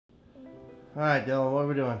Alright, Dylan, what are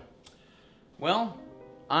we doing? Well,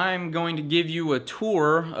 I'm going to give you a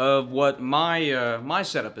tour of what my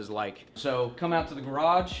setup is like. So come out to the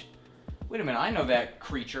garage. Wait a minute, I know that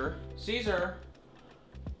creature. Caesar.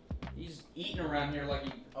 He's eating around here like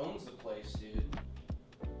he owns the place, dude.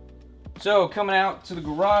 So coming out to the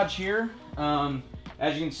garage here,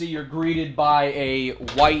 as you can see, you're greeted by a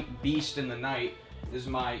white beast in the night. This is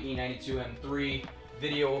my E92 M3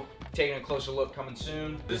 video. Taking a closer look coming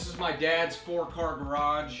soon. This is my dad's 4-car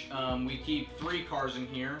garage. We keep 3 cars in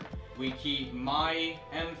here. We keep my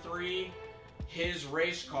M3, his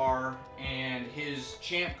race car, and his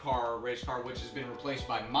champ car race car, which has been replaced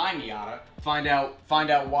by my Miata. Find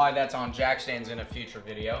out why that's on jack stands in a future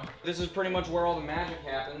video. This is pretty much where all the magic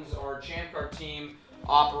happens. Our champ car team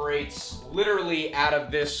operates literally out of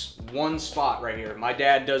this one spot right here. My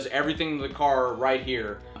dad does everything to the car right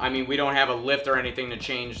here. I mean, we don't have a lift or anything to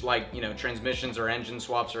change, like, you know, transmissions or engine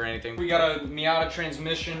swaps or anything. We got a Miata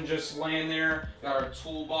transmission just laying there. Got our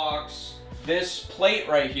toolbox. This plate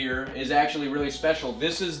right here is actually really special.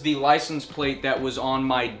 This is the license plate that was on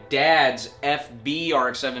my dad's FB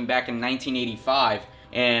RX-7 back in 1985.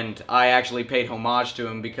 And I actually paid homage to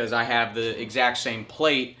him because I have the exact same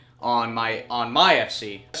plate on my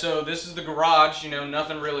FC. So this is the garage, you know,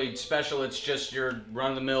 nothing really special. It's just your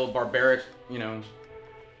run-of-the-mill barbaric, you know,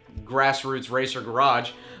 grassroots racer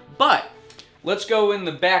garage. But let's go in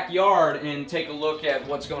the backyard and take a look at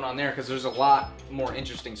what's going on there, because there's a lot more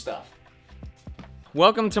interesting stuff.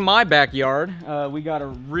 Welcome to my backyard. We got a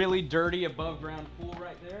really dirty above-ground pool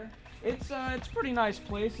right there. It's a pretty nice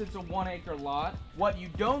place. It's a 1-acre lot. What you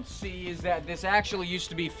don't see is that this actually used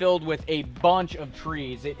to be filled with a bunch of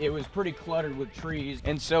trees. It was pretty cluttered with trees,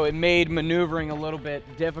 and so it made maneuvering a little bit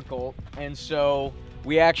difficult. And so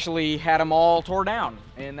we actually had them all tore down,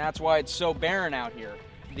 and that's why it's so barren out here.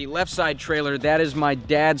 The left side trailer, that is my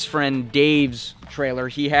dad's friend Dave's trailer.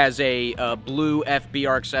 He has a blue FB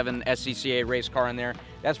RX-7 SCCA race car in there.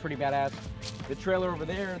 That's pretty badass. The trailer over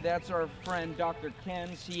there, that's our friend Dr.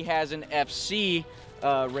 Ken's. He has an FC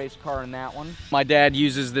race car in that one. My dad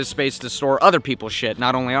uses this space to store other people's shit.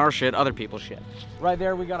 Not only our shit, other people's shit. Right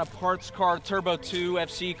there, we got a parts car, Turbo 2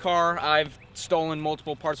 FC car. I've stolen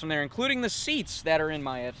multiple parts from there, including the seats that are in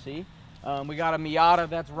my FC. We got a Miata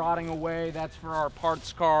that's rotting away. That's for our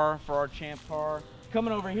parts car, for our champ car.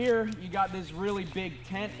 Coming over here, you got this really big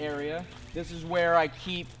tent area. This is where I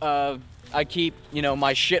keep, you know,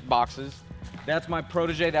 my shit boxes. That's my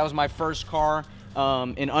Protege. That was my first car.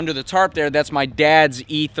 And under the tarp there, that's my dad's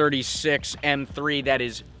E36 M3. That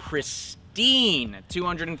is pristine.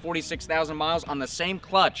 246,000 miles on the same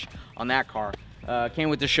clutch on that car. Can't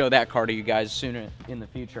wait to show that car to you guys sooner in the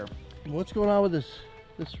future. What's going on with this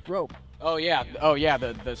rope? Oh yeah,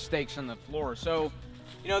 the stakes in the floor. So,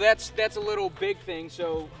 you know, that's a little big thing.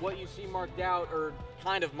 So what you see marked out, or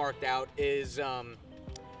kind of marked out, is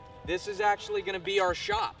this is actually going to be our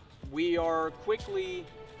shop. We are quickly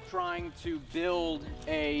trying to build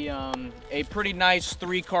a pretty nice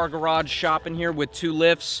 3-car garage shop in here with 2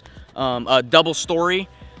 lifts, a double story.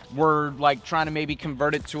 We're like trying to maybe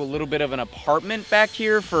convert it to a little bit of an apartment back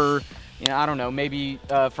here for, you know, I don't know, maybe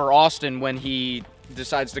for Austin when he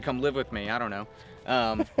decides to come live with me. I don't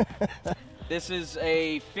know. This is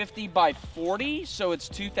a 50 by 40, so it's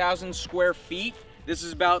 2,000 square feet. This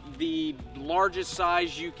is about the largest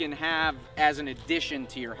size you can have as an addition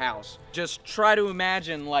to your house. Just try to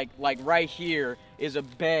imagine, like right here is a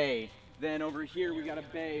bay. Then over here we got a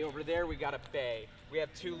bay. Over there we got a bay. We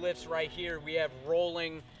have 2 lifts right here. We have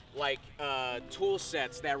rolling like tool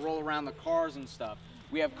sets that roll around the cars and stuff.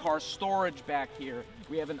 We have car storage back here.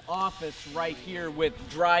 We have an office right here with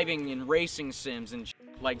driving and racing sims and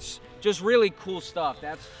like just really cool stuff.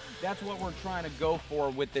 That's what we're trying to go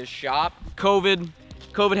for with this shop. COVID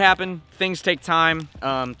happened. Things take time.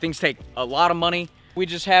 Things take a lot of money. We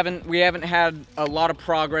haven't had a lot of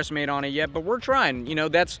progress made on it yet, but we're trying. You know,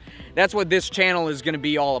 that's what this channel is going to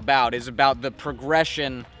be all about. Is about the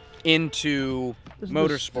progression into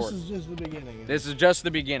motorsport. This is just the beginning. This is just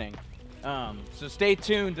the beginning. So stay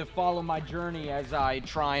tuned to follow my journey as I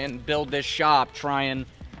try and build this shop, try and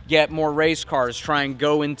get more race cars, try and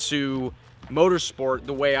go into motorsport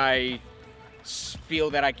the way I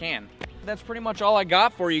feel that I can. That's pretty much all I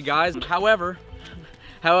got for you guys. However,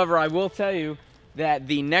 I will tell you that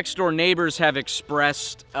the next door neighbors have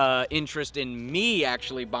expressed interest in me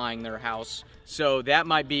actually buying their house. So that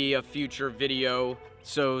might be a future video.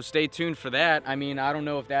 So stay tuned for that. I mean, I don't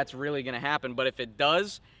know if that's really gonna happen, but if it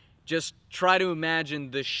does, just try to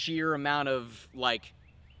imagine the sheer amount of like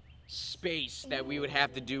space that we would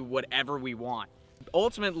have to do whatever we want.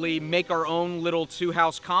 Ultimately, make our own little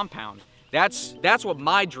 2-house compound. That's what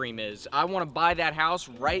my dream is. I want to buy that house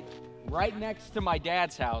right next to my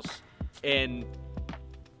dad's house and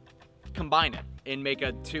combine it and make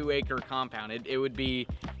a 2-acre compound. It would be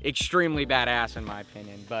extremely badass in my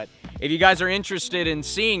opinion. But if you guys are interested in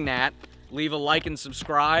seeing that, leave a like and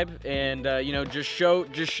subscribe, and you know,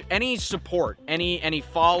 just any support, any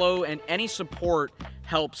follow and any support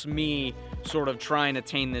helps me sort of try and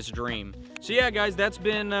attain this dream. So yeah, guys, that's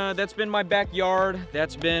been my backyard.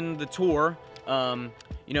 That's been the tour.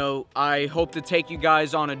 You know, I hope to take you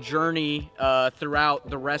guys on a journey throughout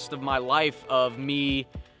the rest of my life of me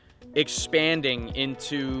expanding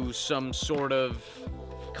into some sort of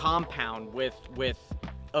compound with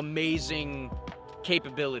amazing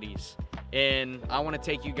capabilities. And I want to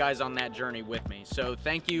take you guys on that journey with me. So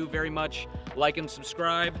thank you very much. Like and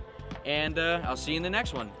subscribe, and I'll see you in the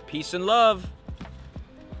next one. Peace and love.